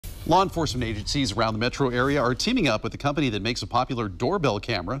Law enforcement agencies around the metro area are teaming up with the company that makes a popular doorbell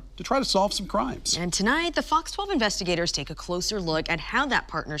camera to try to solve some crimes. And tonight, the Fox 12 investigators take a closer look at how that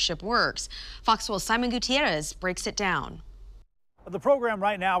partnership works. Fox 12's Simon Gutierrez breaks it down. The program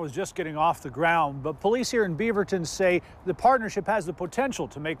right now is just getting off the ground, but police here in Beaverton say the partnership has the potential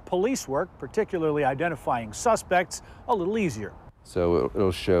to make police work, particularly identifying suspects, a little easier. So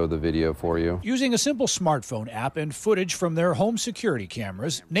it'll show the video for you. Using a simple smartphone app and footage from their home security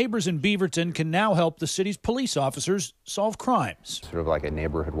cameras, neighbors in Beaverton can now help the city's police officers solve crimes. Sort of like a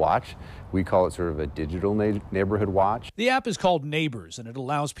neighborhood watch. We call it sort of a digital neighborhood watch. The app is called Neighbors, and it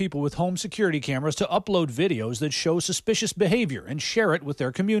allows people with home security cameras to upload videos that show suspicious behavior and share it with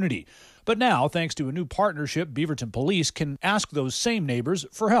their community. But now, thanks to a new partnership, Beaverton Police can ask those same neighbors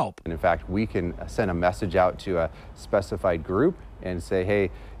for help. And in fact, we can send a message out to a specified group and say,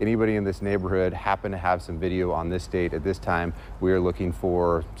 hey, anybody in this neighborhood happen to have some video on this date at this time, we are looking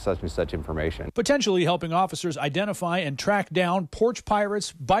for such and such information. Potentially helping officers identify and track down porch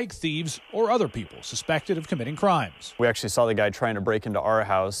pirates, bike thieves, or other people suspected of committing crimes. We actually saw the guy trying to break into our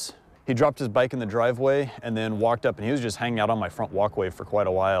house. He dropped his bike in the driveway and then walked up, and he was just hanging out on my front walkway for quite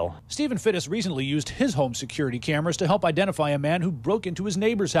a while. Stephen Fittis recently used his home security cameras to help identify a man who broke into his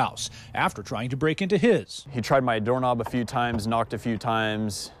neighbor's house after trying to break into his. He tried my doorknob a few times, knocked a few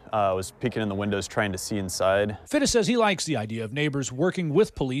times, was peeking in the windows trying to see inside. Fittis says he likes the idea of neighbors working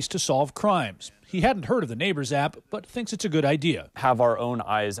with police to solve crimes. He hadn't heard of the Neighbors app, but thinks it's a good idea. Have our own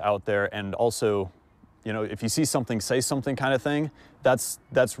eyes out there, and also, you know, if you see something, say something kind of thing, that's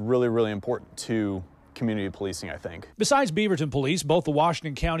really, really important to community policing, I think. Besides Beaverton Police, both the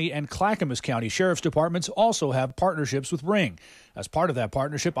Washington County and Clackamas County Sheriff's Departments also have partnerships with Ring. As part of that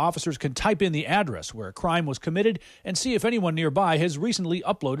partnership, officers can type in the address where a crime was committed and see if anyone nearby has recently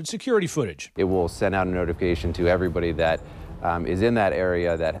uploaded security footage. It will send out a notification to everybody that is in that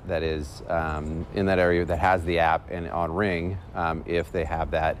area that has the app and on Ring if they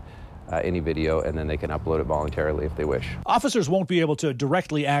have that. Any video, and then they can upload it voluntarily if they wish. Officers won't be able to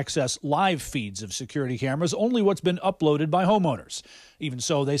directly access live feeds of security cameras, only what's been uploaded by homeowners. Even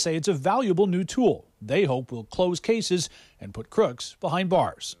so, they say it's a valuable new tool they hope will close cases and put crooks behind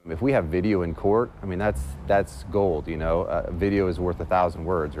bars. If we have video in court, I mean, that's gold, you know. Video is worth 1,000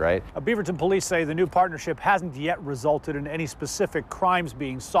 words, right? Beaverton police say the new partnership hasn't yet resulted in any specific crimes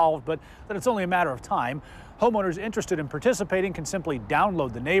being solved, but that it's only a matter of time. Homeowners interested in participating can simply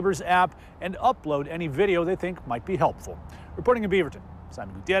download the Neighbors app and upload any video they think might be helpful. Reporting in Beaverton,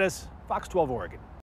 Simon Gutierrez, Fox 12 Oregon.